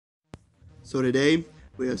So today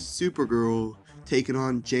we have Supergirl taking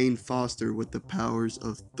on Jane Foster with the powers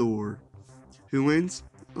of Thor. Who wins?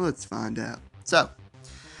 Let's find out. So,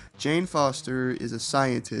 Jane Foster is a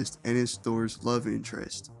scientist and is Thor's love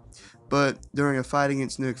interest. But during a fight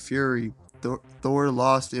against Nick Fury, Thor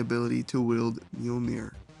lost the ability to wield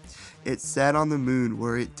Mjolnir. It sat on the moon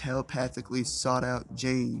where it telepathically sought out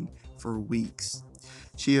Jane for weeks.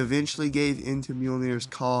 She eventually gave in to Mjolnir's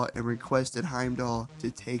call and requested Heimdall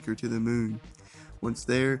to take her to the moon. Once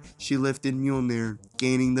there, she lifted Mjolnir,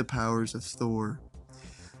 gaining the powers of Thor.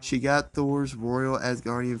 She got Thor's royal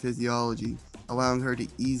Asgardian physiology, allowing her to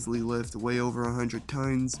easily lift way over 100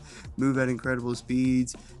 tons, move at incredible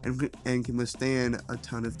speeds, and can withstand a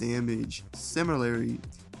ton of damage, similarly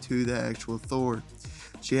to the actual Thor.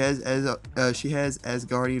 She has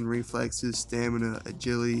Asgardian reflexes, stamina,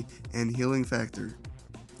 agility, and healing factor.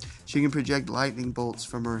 She can project lightning bolts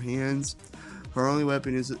from her hands. Her only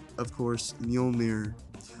weapon is, of course, Mjolnir.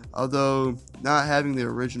 Although not having the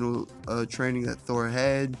original training that Thor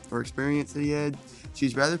had, or experience that he had,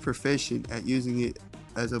 she's rather proficient at using it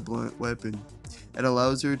as a blunt weapon. It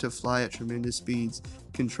allows her to fly at tremendous speeds,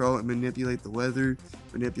 control and manipulate the weather,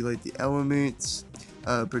 manipulate the elements,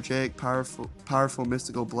 project powerful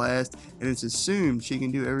mystical blast, and it's assumed she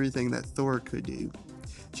can do everything that Thor could do.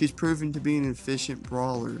 She's proven to be an efficient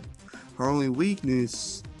brawler. Her only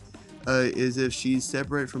weakness is if she's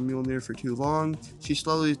separated from Mjolnir for too long, she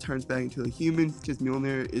slowly turns back into a human, because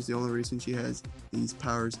Mjolnir is the only reason she has these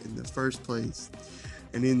powers in the first place.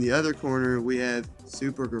 And in the other corner, we have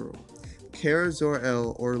Supergirl. Kara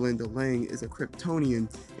Zor-El, or Linda Lang, is a Kryptonian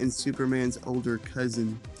and Superman's older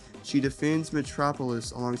cousin. She defends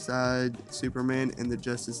Metropolis alongside Superman and the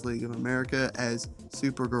Justice League of America as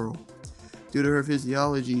Supergirl. Due to her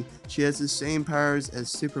physiology, she has the same powers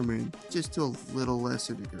as Superman, just to a little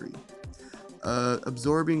lesser degree.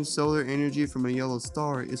 Absorbing solar energy from a yellow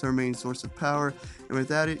star is her main source of power, and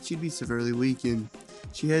without it, she'd be severely weakened.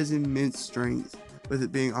 She has immense strength, with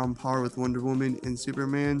it being on par with Wonder Woman and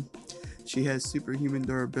Superman. She has superhuman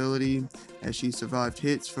durability, as she survived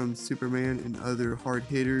hits from Superman and other hard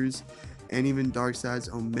hitters, and even Darkseid's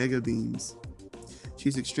Omega beams.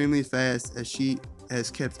 She's extremely fast, as she has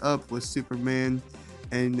kept up with Superman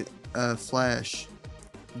and Flash,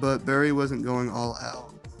 but Barry wasn't going all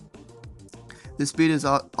out. The speed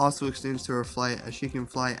also extends to her flight, as she can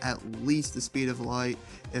fly at least the speed of light,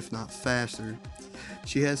 if not faster.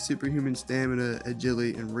 She has superhuman stamina,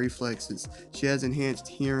 agility, and reflexes. She has enhanced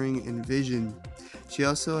hearing and vision. She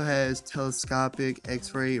also has telescopic,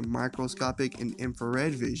 X-ray, microscopic, and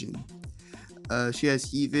infrared vision. She has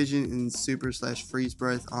heat vision and super/freeze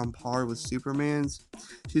breath on par with Superman's.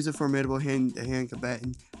 She's a formidable hand-to-hand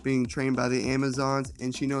combatant, being trained by the Amazons,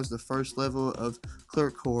 and she knows the first level of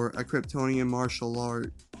Kryptonian, a Kryptonian martial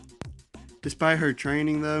art. Despite her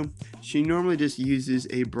training, though, she normally just uses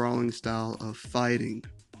a brawling style of fighting.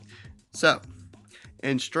 So,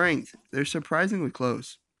 in strength, they're surprisingly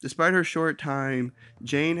close. Despite her short time,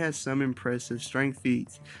 Jane has some impressive strength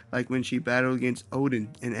feats, like when she battled against Odin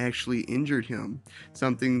and actually injured him,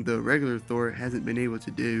 something the regular Thor hasn't been able to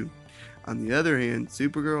do. On the other hand,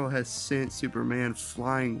 Supergirl has sent Superman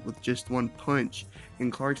flying with just one punch,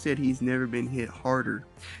 and Clark said he's never been hit harder,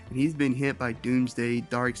 and he's been hit by Doomsday,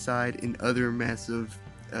 Darkseid, and other massive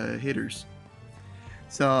hitters.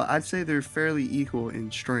 So I'd say they're fairly equal in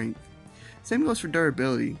strength. Same goes for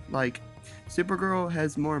durability. Like, Supergirl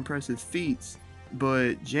has more impressive feats,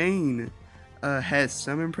 but Jane has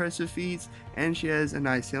some impressive feats, and she has a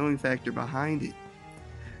nice healing factor behind it.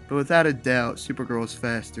 But without a doubt, Supergirl is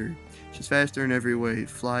faster. She's faster in every way: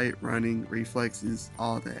 flight, running, reflexes,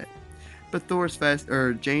 all that. But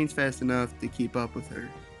Jane's fast enough to keep up with her.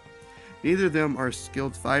 Neither of them are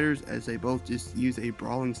skilled fighters, as they both just use a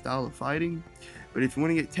brawling style of fighting. But if you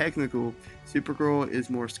want to get technical, Supergirl is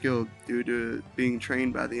more skilled due to being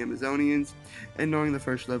trained by the Amazonians and knowing the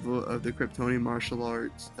first level of the Kryptonian martial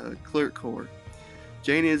arts, Clerk Corps.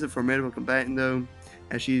 Jane is a formidable combatant, though,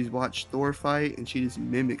 as she's watched Thor fight and she just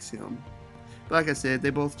mimics him. But like I said, they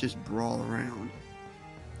both just brawl around.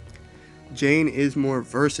 Jane is more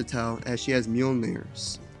versatile, as she has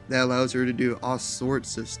Mjolnirs. That allows her to do all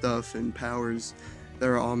sorts of stuff and powers that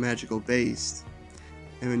are all magical based.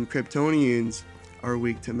 And Kryptonians are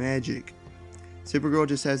weak to magic. Supergirl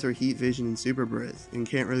just has her heat vision and super breath, and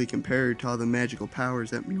can't really compare to all the magical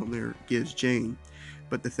powers that Mjolnir gives Jane.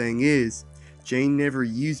 But the thing is, Jane never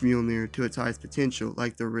used Mjolnir to its highest potential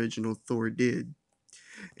like the original Thor did.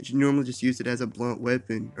 And she normally just used it as a blunt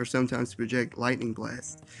weapon, or sometimes to project lightning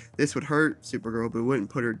blasts. This would hurt Supergirl, but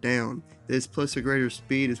wouldn't put her down. This plus a greater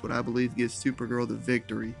speed is what I believe gives Supergirl the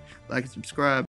victory. Like and subscribe.